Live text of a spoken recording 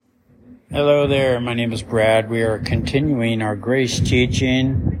Hello there, my name is Brad. We are continuing our grace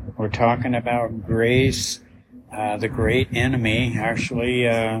teaching. We're talking about grace, the great enemy, actually,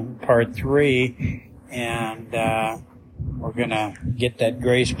 part 3. And we're going to get that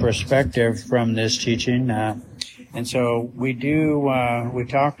grace perspective from this teaching. And so we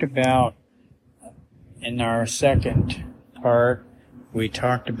talked about, in our second part, we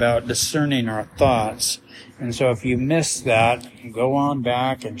talked about discerning our thoughts. And so if you missed that, go on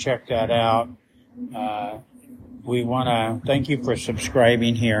back and check that out. We want to thank you for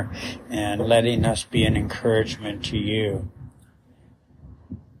subscribing here and letting us be an encouragement to you.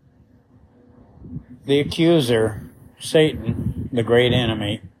 The accuser, Satan, the great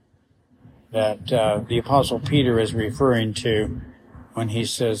enemy, that the Apostle Peter is referring to when he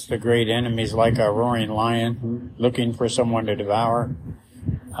says the great enemy is like a roaring lion looking for someone to devour.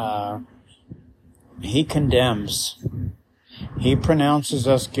 He condemns. He pronounces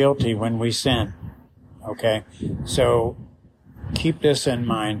us guilty when we sin. Okay? So keep this in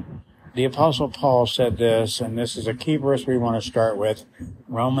mind. The Apostle Paul said this, and this is a key verse we want to start with.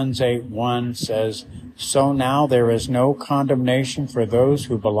 Romans 8:1 says, "So now there is no condemnation for those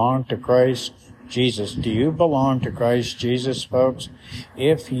who belong to Christ Jesus." Do you belong to Christ Jesus, folks?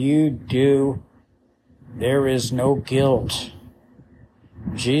 If you do, there is no guilt.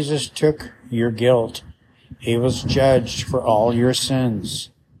 Jesus took your guilt. He was judged for all your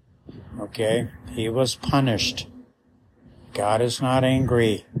sins. Okay? He was punished. God is not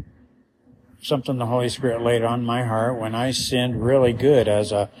angry. Something the Holy Spirit laid on my heart when I sinned really good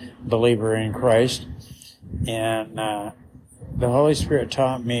as a believer in Christ. And the Holy Spirit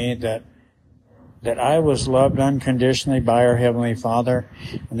taught me that I was loved unconditionally by our Heavenly Father,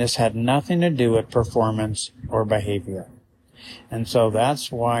 and this had nothing to do with performance or behavior. And so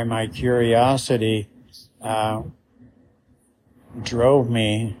that's why my curiosity drove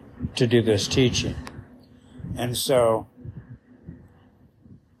me to do this teaching. And so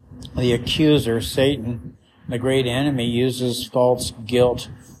the accuser, Satan, the great enemy, uses false guilt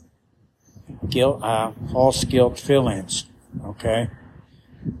feelings. Okay?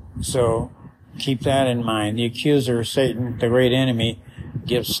 So keep that in mind. The accuser, Satan, the great enemy,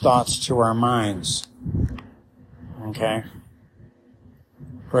 gives thoughts to our minds. Okay?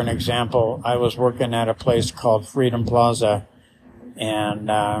 For an example, I was working at a place called Freedom Plaza, and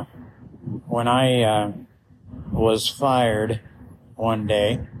when I was fired one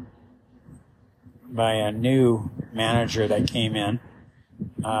day by a new manager that came in,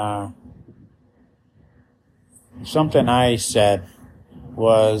 something I said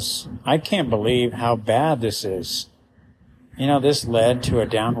was, "I can't believe how bad this is." You know, this led to a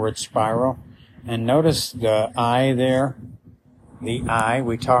downward spiral. And notice the I there. The I,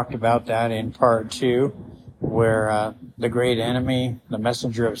 we talked about that in part 2, where the great enemy, the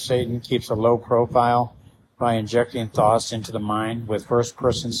messenger of Satan, keeps a low profile by injecting thoughts into the mind with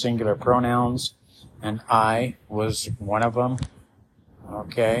first-person singular pronouns, and I was one of them.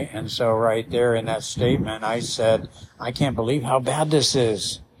 Okay, and so right there in that statement, I said, "I can't believe how bad this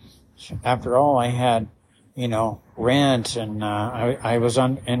is." After all, I had, rent, and I was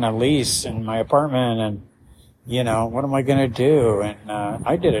in a lease in my apartment, and what am I going to do? And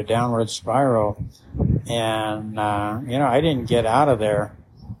I did a downward spiral, and I didn't get out of there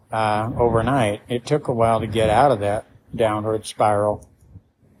overnight. It took a while to get out of that downward spiral.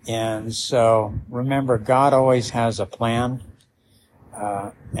 And so remember, God always has a plan,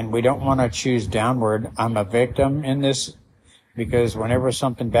 and we don't want to choose downward. I'm a victim in this, because whenever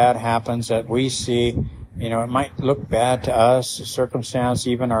something bad happens that we see, it might look bad to us, the circumstance,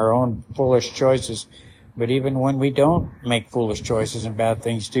 even our own foolish choices. But even when we don't make foolish choices and bad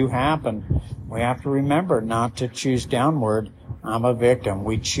things do happen, we have to remember not to choose downward. I'm a victim.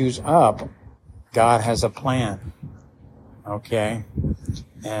 We choose up. God has a plan. Okay?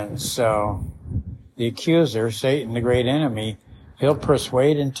 And so the accuser, Satan, the great enemy, he'll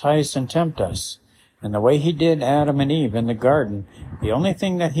persuade, entice, and tempt us. And the way he did Adam and Eve in the garden, the only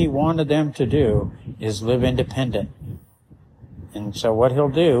thing that he wanted them to do is live independent. And so what he'll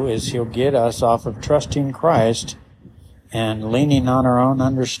do is he'll get us off of trusting Christ and leaning on our own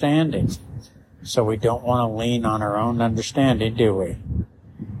understanding. So we don't want to lean on our own understanding, do we?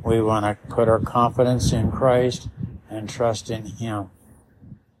 We want to put our confidence in Christ and trust in Him.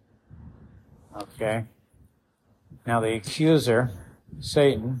 Okay? Now the accuser,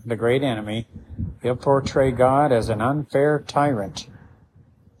 Satan, the great enemy, he'll portray God as an unfair tyrant.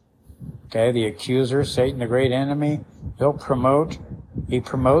 Okay, the accuser, Satan, the great enemy, he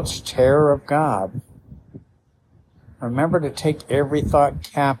promotes terror of God. Remember to take every thought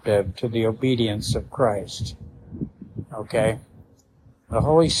captive to the obedience of Christ. Okay? The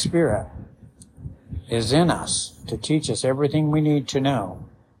Holy Spirit is in us to teach us everything we need to know.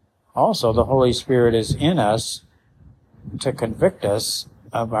 Also, the Holy Spirit is in us to convict us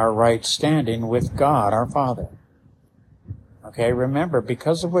of our right standing with God, our Father. Okay, remember,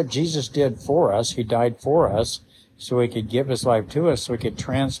 because of what Jesus did for us, He died for us, so He could give His life to us, so He could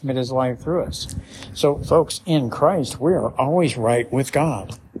transmit His life through us. So, folks, in Christ, we are always right with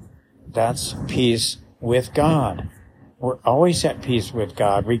God. That's peace with God. We're always at peace with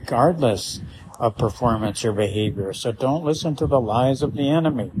God, regardless of performance or behavior. So don't listen to the lies of the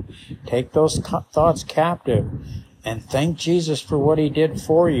enemy. Take those thoughts captive and thank Jesus for what He did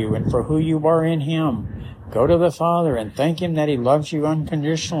for you and for who you are in Him. Go to the Father and thank Him that He loves you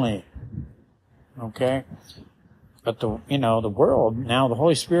unconditionally. Okay? But the world, now the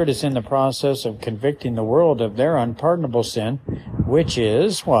Holy Spirit is in the process of convicting the world of their unpardonable sin, which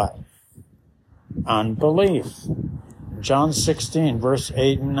is what? Unbelief. John 16, verse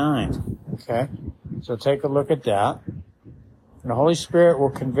 8 and 9. Okay? So take a look at that. The Holy Spirit will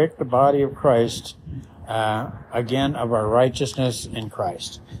convict the body of Christ, again, of our righteousness in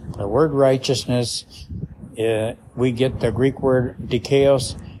Christ. The word righteousness, we get the Greek word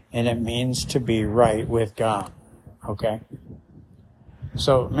dikaios, and it means to be right with God. Okay?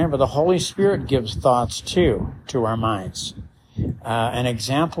 So remember, the Holy Spirit gives thoughts too to our minds. An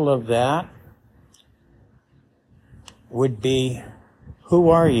example of that would be, who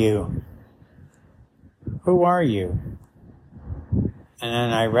are you? Who are you? And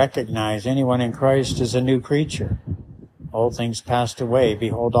then I recognize anyone in Christ is a new creature. Old things passed away.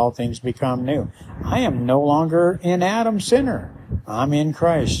 Behold, all things become new. I am no longer in Adam, sinner. I'm in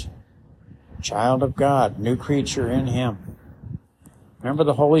Christ. Child of God, new creature in Him. Remember,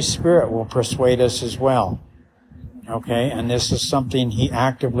 the Holy Spirit will persuade us as well. Okay? And this is something He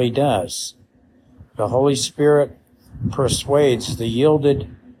actively does. The Holy Spirit persuades the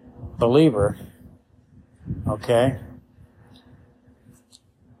yielded believer, okay,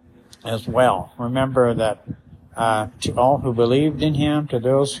 as well. Remember that to all who believed in Him, to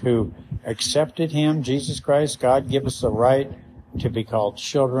those who accepted Him, Jesus Christ, God give us the right to be called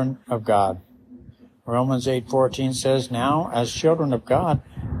children of God. Romans 8:14 says, now, as children of God,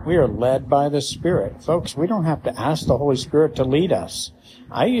 we are led by the Spirit. Folks, we don't have to ask the Holy Spirit to lead us.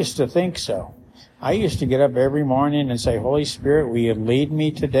 I used to think so. I used to get up every morning and say, Holy Spirit, will you lead me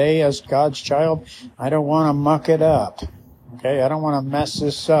today as God's child? I don't want to muck it up. Okay? I don't want to mess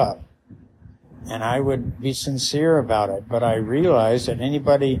this up. And I would be sincere about it. But I realized that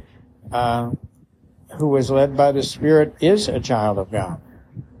anybody who is led by the Spirit is a child of God.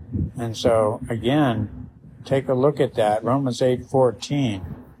 And so, again, take a look at that. Romans 8:14.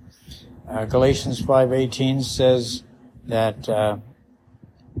 Galatians 5:18 says that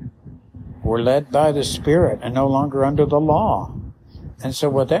we're led by the Spirit and no longer under the law. And so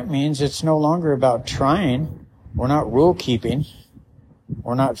what that means, it's no longer about trying. We're not rule keeping.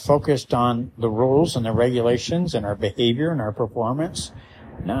 We're not focused on the rules and the regulations and our behavior and our performance.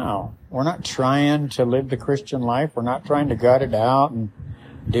 No, we're not trying to live the Christian life. We're not trying to gut it out and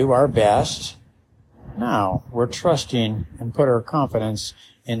do our best. No, we're trusting and put our confidence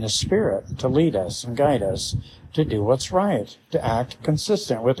in the Spirit to lead us and guide us to do what's right, to act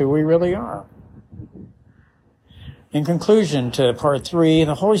consistent with who we really are. In conclusion to part 3,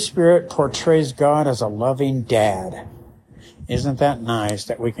 the Holy Spirit portrays God as a loving dad. Isn't that nice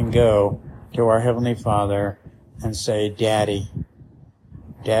that we can go to our Heavenly Father and say, Daddy,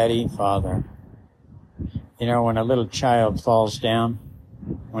 Daddy, Father. You know, when a little child falls down,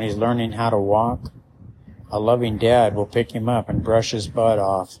 when he's learning how to walk, a loving dad will pick him up and brush his butt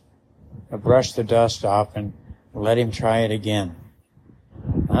off, or brush the dust off and let him try it again.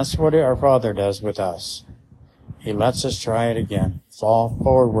 That's what our Father does with us. He lets us try it again. Fall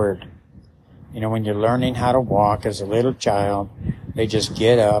forward. You know, when you're learning how to walk as a little child, they just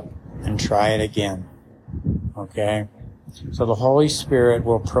get up and try it again. Okay? So the Holy Spirit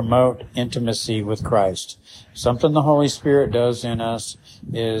will promote intimacy with Christ. Something the Holy Spirit does in us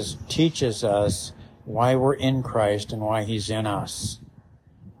is teaches us why we're in Christ and why He's in us.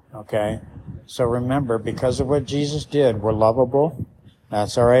 Okay? So remember, because of what Jesus did, we're lovable.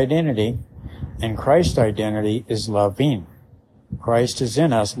 That's our identity. And Christ's identity is loving. Christ is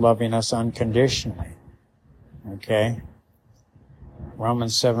in us, loving us unconditionally. Okay?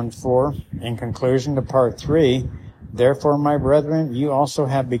 Romans 7:4. In conclusion to part 3, therefore, my brethren, you also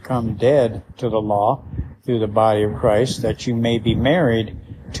have become dead to the law through the body of Christ, that you may be married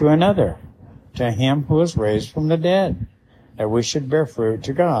to another, to Him who was raised from the dead, that we should bear fruit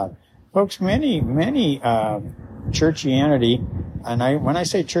to God. Folks, many churchianity, and when I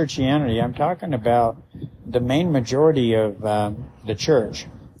say churchianity, I'm talking about the main majority of the church,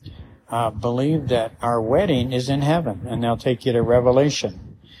 believe that our wedding is in heaven, and they'll take you to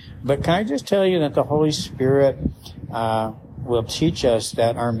Revelation. But can I just tell you that the Holy Spirit will teach us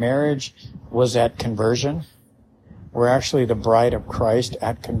that our marriage was at conversion? We're actually the bride of Christ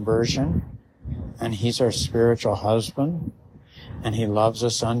at conversion, and He's our spiritual husband, and He loves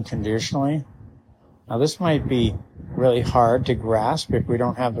us unconditionally. Now, this might be really hard to grasp if we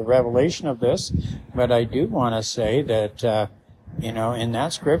don't have the revelation of this, but I do want to say that, in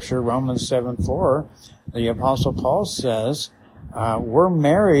that scripture, Romans 7:4, the Apostle Paul says, we're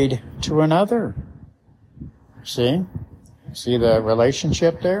married to another. See the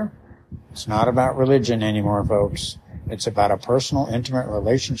relationship there? It's not about religion anymore, folks. It's about a personal, intimate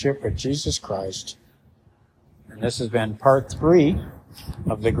relationship with Jesus Christ. And this has been part 3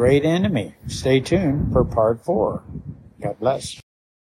 of The Great Enemy. Stay tuned for part 4. God bless.